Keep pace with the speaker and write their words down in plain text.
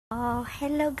Oh,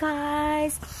 hello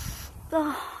guys.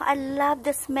 Oh, I love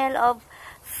the smell of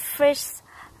fresh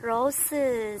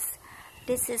roses.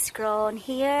 This is grown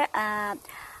here at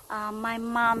my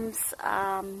mom's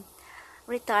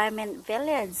retirement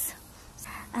village.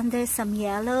 And there's some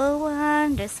yellow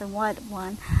one, there's some white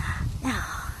one.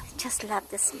 Oh, just love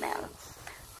the smell.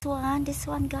 This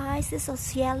one guys, this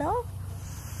is yellow.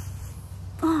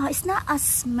 Oh, it's not as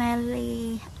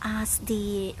smelly as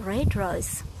the red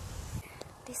rose.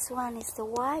 This one is the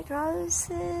white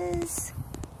roses.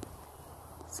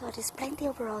 So there's plenty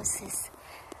of roses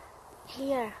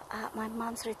here at my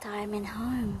mom's retirement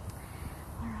home.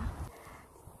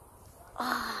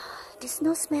 Oh, there's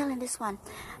no smell in this one.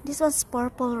 This one's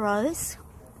purple rose.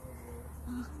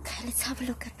 Okay, let's have a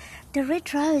look at the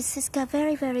red rose. It's got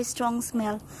very strong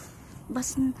smell,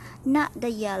 but not the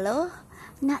yellow,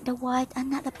 not the white,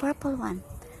 and not the purple one.